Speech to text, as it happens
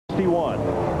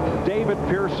61. David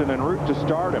Pearson en route to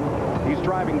stardom. He's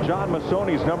driving John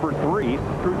Massoni's number 3,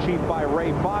 crew chief by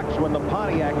Ray Fox, when the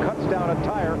Pontiac cuts down a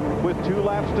tire with 2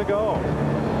 laps to go.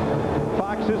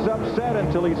 Fox is upset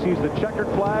until he sees the checkered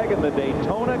flag, and the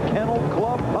Daytona Kennel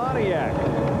Club Pontiac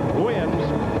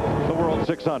wins the World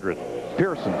 600.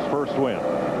 Pearson's first win.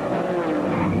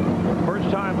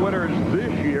 First-time winners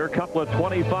this year, a couple of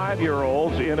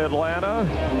 25-year-olds in Atlanta.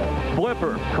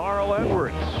 Flipper, Carl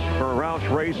Edwards for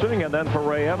Roush Racing, and then for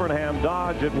Ray Evernham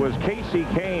Dodge, it was Casey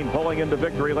Kane pulling into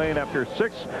victory lane after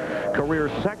 6 career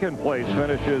second-place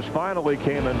finishes. Finally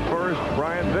came in first.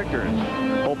 Brian Vickers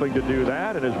hoping to do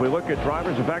that. And as we look at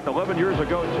drivers, in fact, 11 years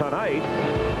ago tonight,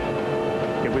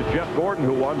 it was Jeff Gordon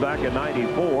who won back in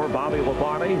 '94. Bobby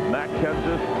Labonte, Matt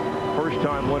Kenseth,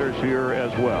 first-time winners here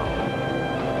as well.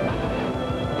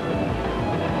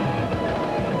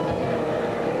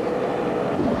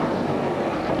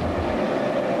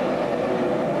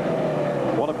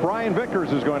 Brian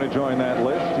Vickers is going to join that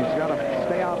list. He's got to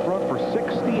stay out front for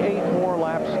 68 more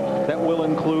laps. That will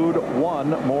include 1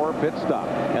 more pit stop.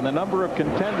 And the number of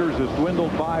contenders has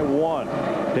dwindled by 1.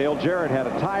 Dale Jarrett had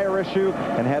a tire issue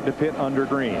and had to pit under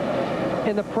green.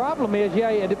 And the problem is, yeah,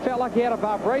 it felt like he had a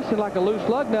vibration like a loose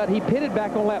lug nut. He pitted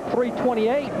back on lap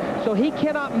 328, so he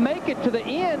cannot make it to the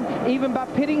end even by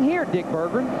pitting here, Dick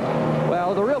Berggren.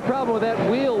 Well, the real problem with that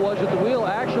wheel was that the wheel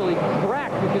actually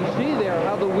cracked. You can see there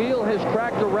how the wheel has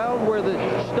cracked around where the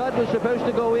stud was supposed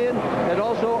to go in and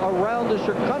also around the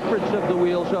circumference of the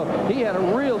wheel. So he had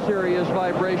a real serious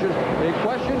vibration. The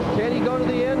question, can he go to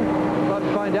the end? We'll have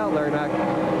to find out, Larry Mack.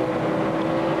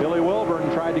 Billy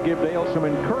Wilburn tried to give Dale some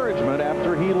encouragement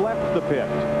after he left the pit.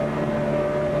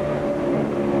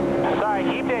 Sorry,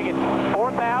 keep digging.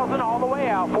 4,000 all the way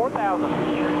out. 4,000.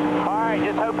 All right,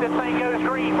 just hope this thing goes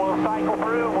green. We'll cycle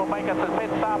through. We'll make us a pit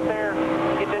stop there.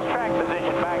 Get this track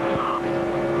position back.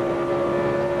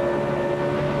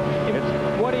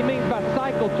 What he means by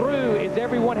cycle through is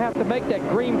everyone has to make that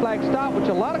green flag stop, which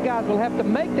a lot of guys will have to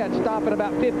make that stop in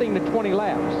about 15 to 20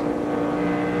 laps.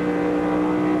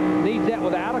 Needs that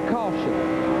without a caution.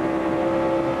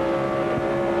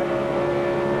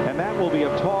 And that will be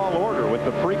a tall order with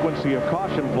the frequency of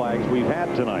caution flags we've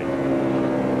had tonight.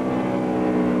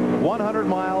 100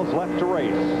 miles left to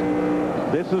race.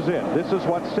 This is it. This is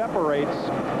what separates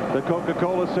the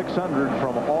Coca-Cola 600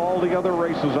 from all the other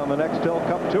races on the Nextel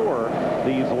Cup Tour,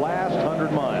 these last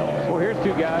 100 miles. Well, here's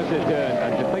 2 guys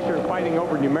that I think they're fighting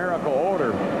over numerical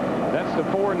order. That's the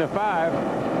 4 and the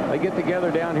 5. They get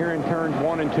together down here in turns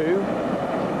 1 and 2.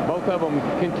 Both of them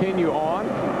continue on.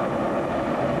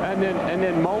 And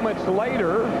then moments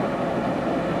later,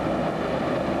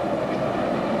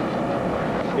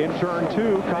 in turn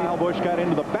 2, Kyle Busch got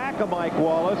into the back of Mike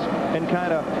Wallace and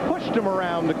kind of pushed him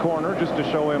around the corner just to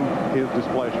show him his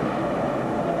displeasure.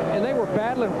 And they were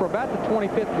battling for about the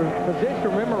 25th position.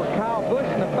 Remember, Kyle Busch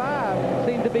in the 5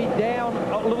 seemed to be down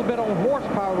a little bit on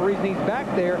horsepower, the reason he's back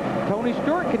there. Tony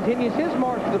Stewart continues his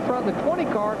march to the front of the 20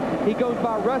 car. He goes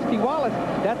by Rusty Wallace.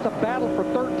 That's a battle for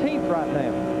 13th right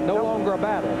now. No longer a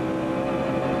battle.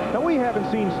 Now, we haven't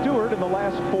seen Stewart in the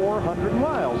last 400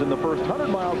 miles. In the first 100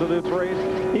 miles of this race,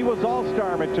 he was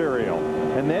all-star material.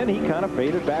 And then he kind of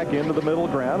faded back into the middle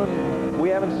ground, and we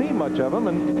haven't seen much of him.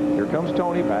 And here comes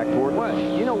Tony back toward. Well,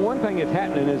 you know, one thing that's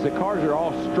happening is the cars are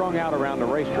all strung out around the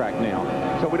racetrack now.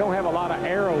 So we don't have a lot of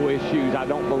aero issues, I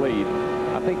don't believe.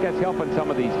 I think that's helping some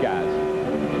of these guys.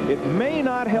 It may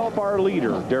not help our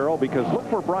leader, Darrell, because look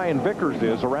where Brian Vickers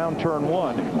is around turn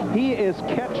 1. He is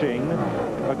catching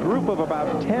a group of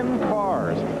about 10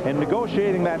 cars and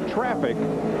negotiating that traffic.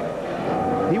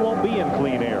 He won't be in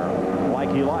clean air like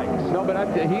he likes. No, but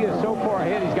he is so far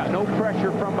ahead, he's got no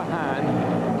pressure from behind.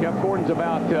 Jeff Gordon's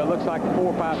about, looks like 4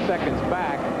 or 5 seconds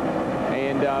back.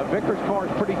 And Vickers' car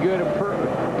is pretty good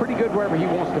wherever he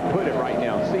wants to put it right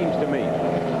now, it seems to me.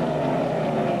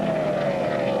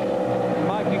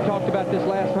 You talked about this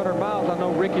last 100 miles. I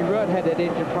know Ricky Rudd had that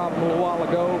engine problem a little while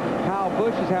ago. Kyle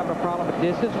Busch is having a problem, but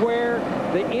this is where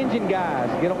the engine guys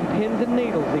get on pins and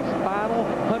needles these final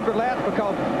 100 laps,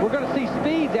 because we're going to see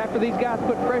speeds after these guys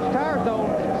put fresh tires on,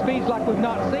 speeds like we've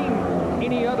not seen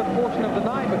any other portion of the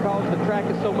night because the track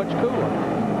is so much cooler.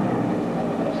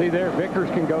 See there, Vickers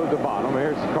can go to the bottom.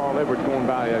 Here's Carl Edwards going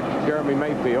by Jeremy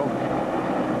Mayfield.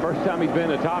 First time he's been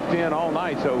in the top 10 all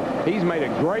night, so he's made a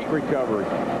great recovery.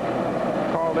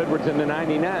 Edwards in the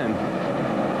 99.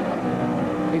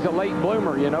 He's a late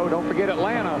bloomer, you know. Don't forget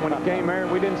Atlanta when he came here.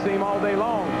 We didn't see him all day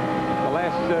long. The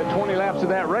last 20 laps of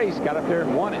that race, got up there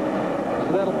and won it.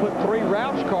 So that'll put 3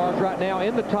 Roush cars right now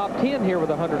in the top 10 here with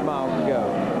 100 miles to go.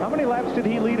 How many laps did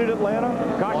he lead at Atlanta?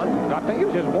 Gosh, One? I think it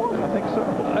was just one. I think so.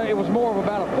 It was more of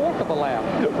about a fourth of a lap.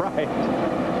 Right.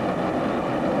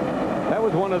 That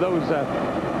was one of those.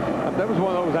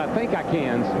 I think I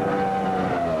cans.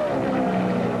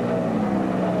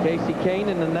 Casey Kane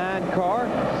in the 9 car,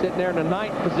 sitting there in the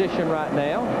 9th position right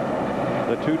now.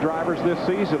 The 2 drivers this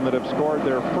season that have scored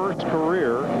their first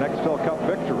career Nextel Cup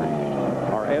victory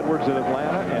are Edwards at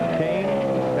Atlanta and Kane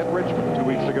at Richmond 2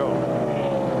 weeks ago.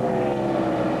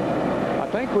 I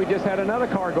think we just had another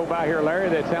car go by here, Larry,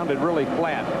 that sounded really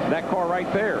flat. That car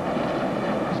right there.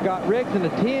 Scott Riggs in the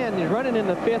 10 is running in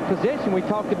the 5th position. We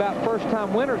talked about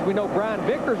first-time winners. We know Brian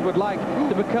Vickers would like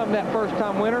to become that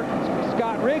first-time winner.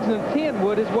 Scott Riggs in the 10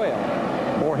 would as well.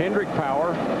 More Hendrick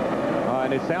power,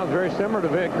 and it sounds very similar to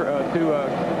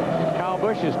Kyle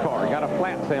Busch's car. Got a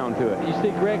flat sound to it. You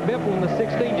see Greg Biffle in the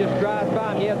 16 just drives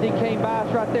by him. Yes, he came by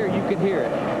us right there. You can hear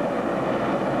it.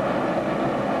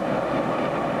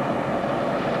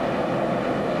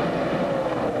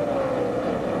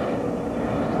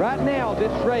 Right now,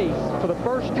 this race, for the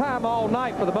first time all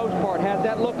night, for the most part, has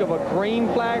that look of a green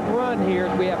flag run here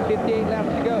as we have 58 laps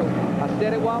to go. I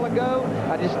said it a while ago,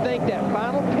 I just think that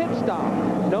final pit stop,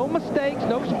 no mistakes,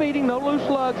 no speeding, no loose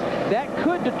lugs, that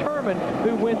could determine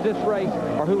who wins this race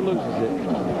or who loses it.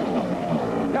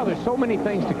 Now, there's so many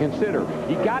things to consider.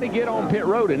 You got to get on pit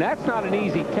road, and that's not an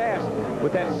easy task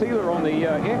with that sealer on the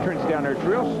entrance down there. It's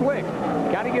real slick.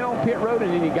 Got to get on pit road,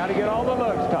 and then you got to get all the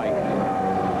lugs tight.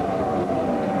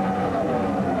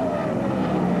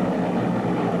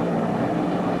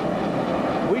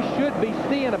 Be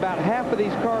seeing about half of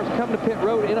these cars come to pit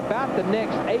road in about the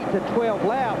next 8 to 12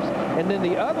 laps, and then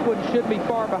the other ones should be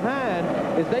far behind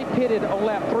as they pitted on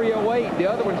lap 308. The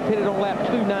other ones pitted on lap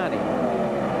 290.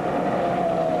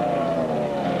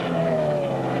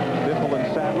 Biffle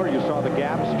and Sadler, you saw the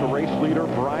gaps to race leader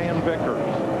Brian Vickers.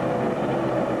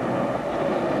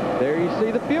 There you see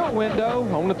the fuel window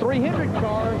on the 300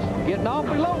 cars. Getting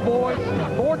awfully low, boys.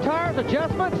 4 tires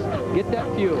adjustments. Get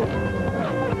that fuel.